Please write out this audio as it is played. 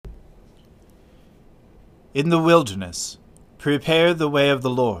In the wilderness, prepare the way of the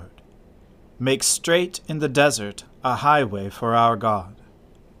Lord. Make straight in the desert a highway for our God.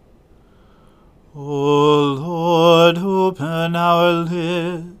 O Lord, open our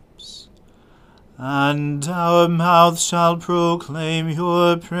lips, and our mouth shall proclaim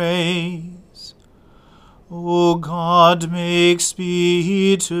your praise. O God, make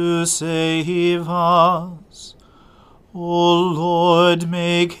speed to save us. O Lord,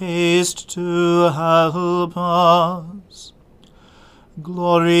 make haste to help us.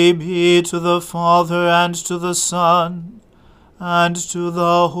 Glory be to the Father, and to the Son, and to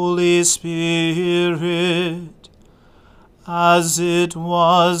the Holy Spirit, as it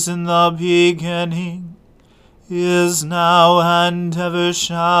was in the beginning, is now, and ever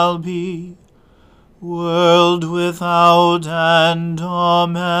shall be, world without end.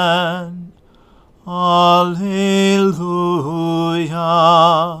 Amen. Alleluia.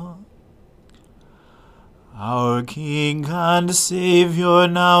 Our King and Saviour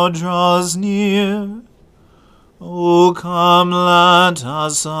now draws near. O come, let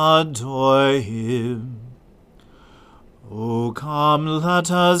us adore him. O come,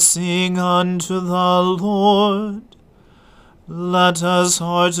 let us sing unto the Lord. Let us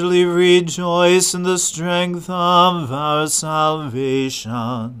heartily rejoice in the strength of our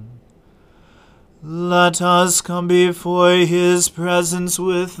salvation. Let us come before his presence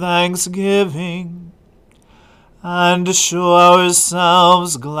with thanksgiving, and show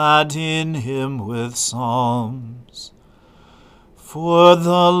ourselves glad in him with psalms. For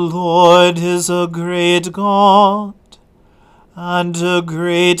the Lord is a great God, and a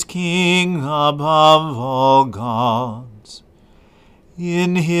great King above all gods.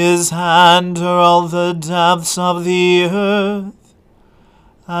 In his hand are all the depths of the earth,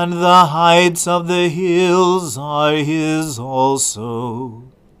 and the heights of the hills are his also.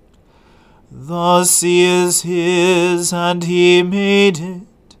 The sea is his, and he made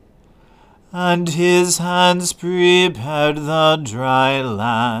it, and his hands prepared the dry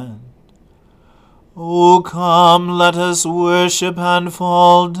land. O come, let us worship and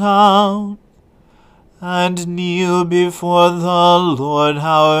fall down, and kneel before the Lord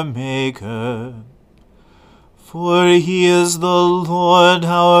our Maker. For he is the Lord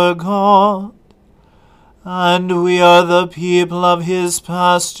our God, and we are the people of his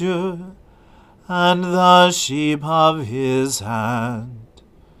pasture, and the sheep of his hand.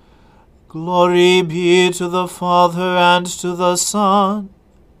 Glory be to the Father, and to the Son,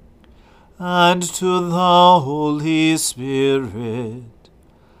 and to the Holy Spirit,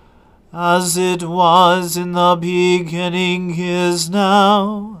 as it was in the beginning, is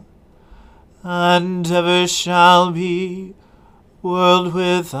now, and ever shall be, world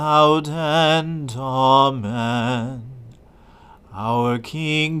without end. Amen. Our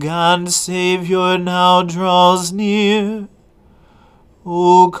King and Saviour now draws near.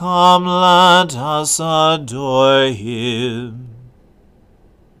 O come, let us adore him.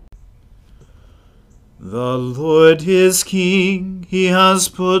 The Lord is King, he has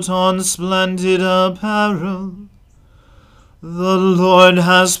put on splendid apparel. The Lord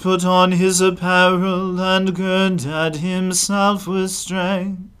has put on his apparel, and girded himself with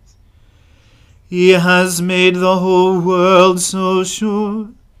strength. He has made the whole world so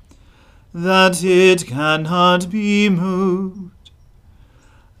sure that it cannot be moved.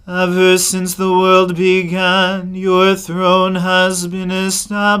 Ever since the world began, your throne has been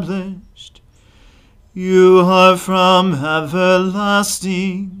established. You are from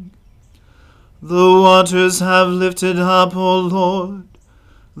everlasting. The waters have lifted up, O Lord,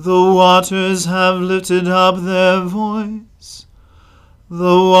 the waters have lifted up their voice. The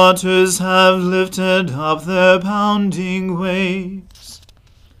waters have lifted up their pounding waves.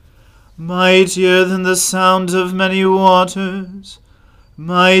 Mightier than the sound of many waters,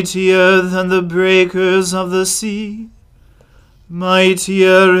 mightier than the breakers of the sea.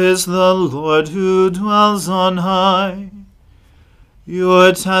 Mightier is the Lord who dwells on high.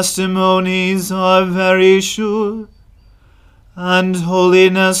 Your testimonies are very sure, and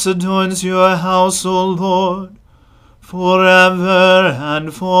holiness adorns your house, O Lord, forever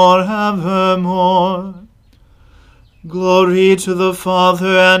and forevermore. Glory to the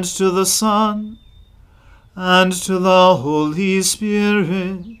Father, and to the Son, and to the Holy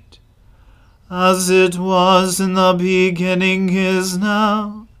Spirit, as it was in the beginning, is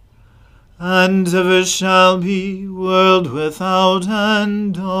now, and ever shall be, world without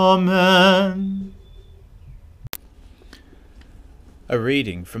end. Amen. A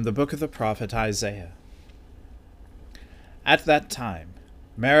reading from the book of the prophet Isaiah. At that time,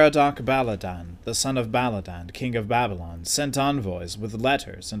 Merodach-Baladan, the son of Baladan, king of Babylon, sent envoys with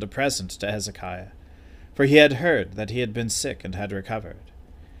letters and a present to Hezekiah. for he had heard that he had been sick and had recovered.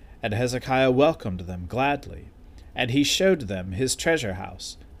 And Hezekiah welcomed them gladly, and he showed them his treasure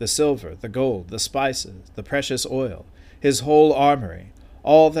house, the silver, the gold, the spices, the precious oil, his whole armory,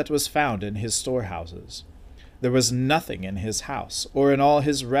 all that was found in his storehouses. There was nothing in his house or in all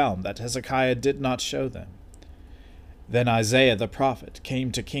his realm that Hezekiah did not show them. Then Isaiah the prophet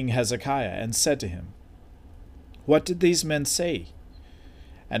came to King Hezekiah and said to him, "What did these men say?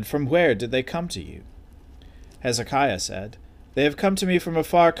 And from where did they come to you?" Hezekiah said, "They have come to me from a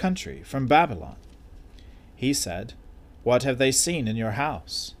far country, from Babylon." He said, "What have they seen in your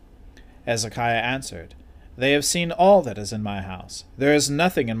house?" Hezekiah answered, "They have seen all that is in my house. There is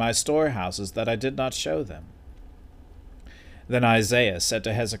nothing in my storehouses that I did not show them." Then Isaiah said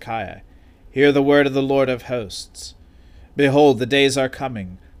to Hezekiah, "Hear the word of the Lord of hosts. Behold, the days are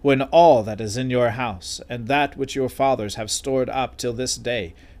coming, when all that is in your house, and that which your fathers have stored up till this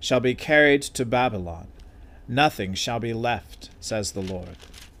day, shall be carried to Babylon. Nothing shall be left, says the Lord.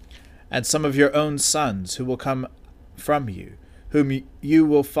 And some of your own sons who will come from you, whom you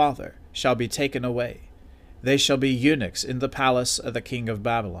will father, shall be taken away. They shall be eunuchs in the palace of the king of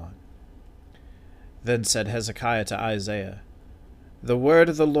Babylon." Then said Hezekiah to Isaiah, "The word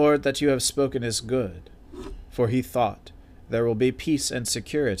of the Lord that you have spoken is good." For he thought, "There will be peace and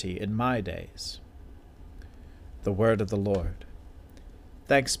security in my days." The word of the Lord.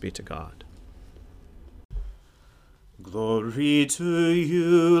 Thanks be to God. Glory to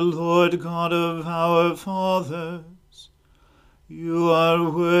you, Lord God of our fathers. You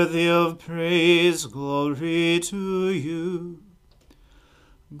are worthy of praise. Glory to you.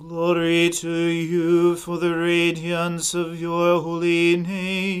 Glory to you for the radiance of your holy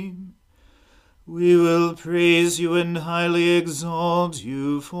name. We will praise you and highly exalt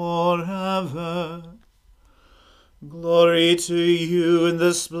you forever. Glory to you in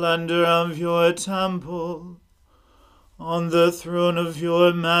the splendor of your temple. On the throne of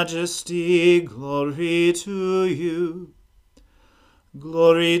your majesty, glory to you.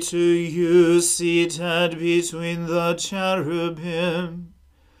 Glory to you seated between the cherubim.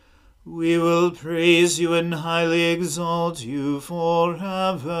 We will praise you and highly exalt you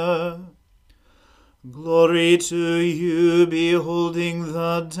forever. Glory to you beholding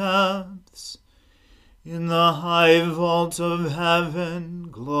the depths. In the high vault of heaven,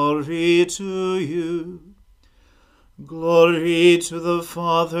 glory to you. Glory to the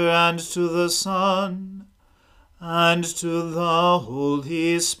Father and to the Son and to the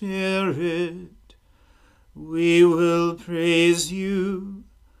Holy Spirit. We will praise you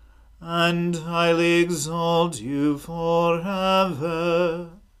and highly exalt you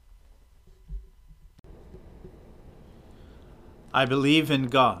forever. I believe in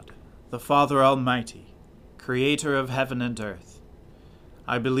God, the Father Almighty, creator of heaven and earth.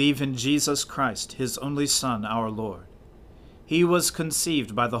 I believe in Jesus Christ, his only Son, our Lord. He was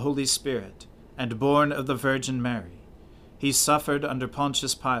conceived by the Holy Spirit and born of the Virgin Mary. He suffered under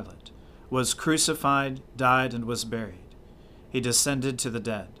Pontius Pilate, was crucified, died, and was buried. He descended to the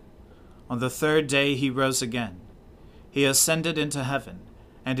dead. On the third day he rose again. He ascended into heaven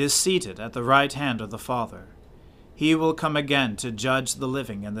and is seated at the right hand of the Father. He will come again to judge the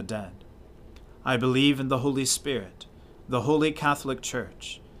living and the dead. I believe in the Holy Spirit, the Holy Catholic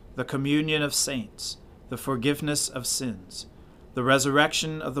Church, the communion of saints, the forgiveness of sins, the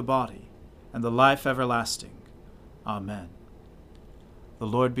resurrection of the body, and the life everlasting. Amen. The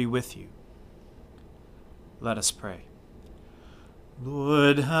Lord be with you. Let us pray.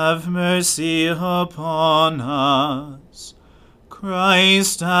 Lord, have mercy upon us.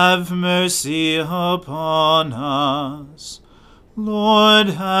 Christ, have mercy upon us. Lord,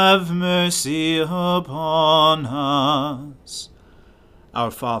 have mercy upon us.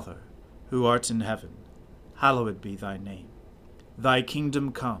 Our Father, who art in heaven, hallowed be thy name. Thy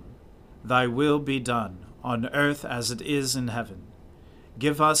kingdom come, thy will be done, on earth as it is in heaven.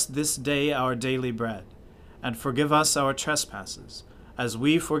 Give us this day our daily bread, and forgive us our trespasses, as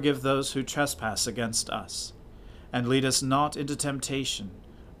we forgive those who trespass against us. And lead us not into temptation,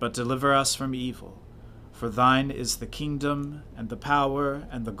 but deliver us from evil. For thine is the kingdom, and the power,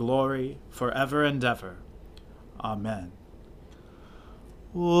 and the glory, forever and ever. Amen.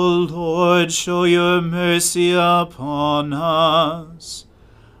 O Lord, show your mercy upon us,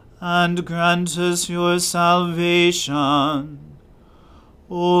 and grant us your salvation.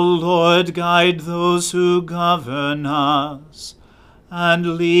 O Lord, guide those who govern us,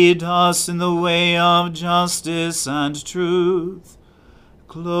 and lead us in the way of justice and truth.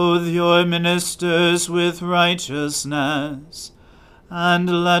 Clothe your ministers with righteousness,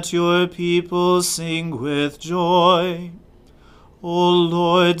 and let your people sing with joy. O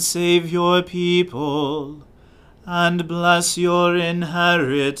Lord, save your people, and bless your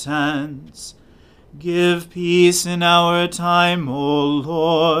inheritance. Give peace in our time, O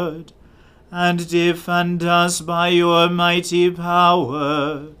Lord, and defend us by your mighty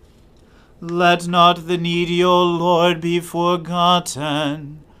power. Let not the needy, O Lord, be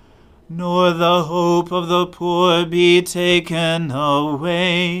forgotten, nor the hope of the poor be taken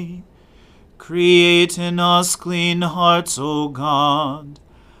away. Create in us clean hearts, O God,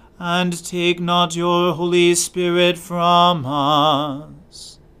 and take not your Holy Spirit from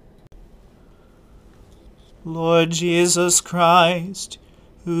us. Lord Jesus Christ,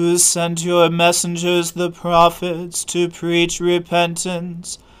 who sent your messengers the prophets to preach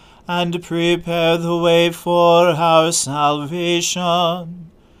repentance and prepare the way for our salvation,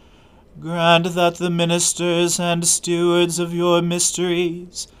 grant that the ministers and stewards of your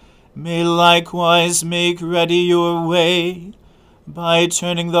mysteries may likewise make ready your way, by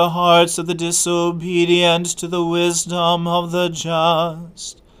turning the hearts of the disobedient to the wisdom of the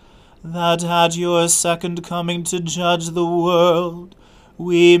just, that at your second coming to judge the world,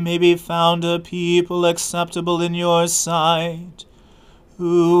 we may be found a people acceptable in your sight,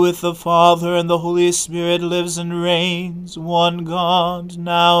 who with the Father and the Holy Spirit lives and reigns, one God,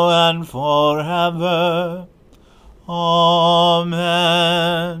 now and forever.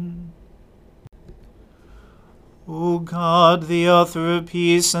 Amen. O God, the author of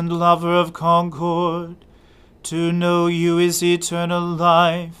peace and lover of concord, to know you is eternal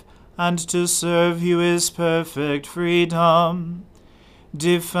life, and to serve you is perfect freedom.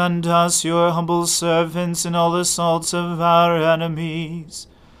 Defend us, your humble servants, in all assaults of our enemies,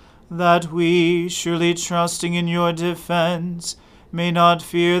 that we, surely trusting in your defense, may not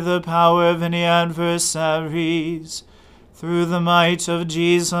fear the power of any adversaries, through the might of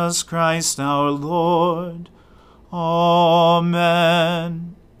Jesus Christ our Lord.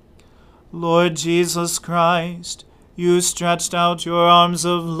 Amen. Lord Jesus Christ, you stretched out your arms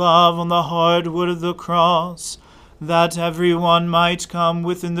of love on the hard wood of the cross, that every one might come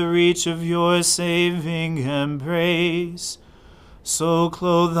within the reach of your saving embrace. So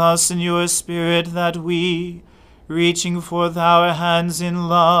clothe us in your Spirit, that we, reaching forth our hands in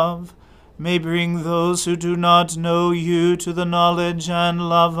love, may bring those who do not know you to the knowledge and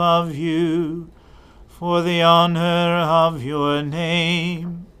love of you, for the honor of your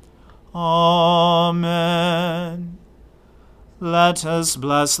name. Amen. Let us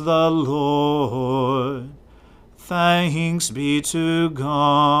bless the Lord. Thanks be to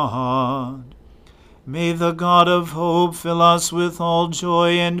God. May the God of hope fill us with all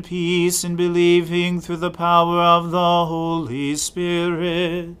joy and peace in believing through the power of the Holy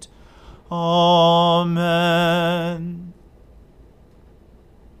Spirit. Amen.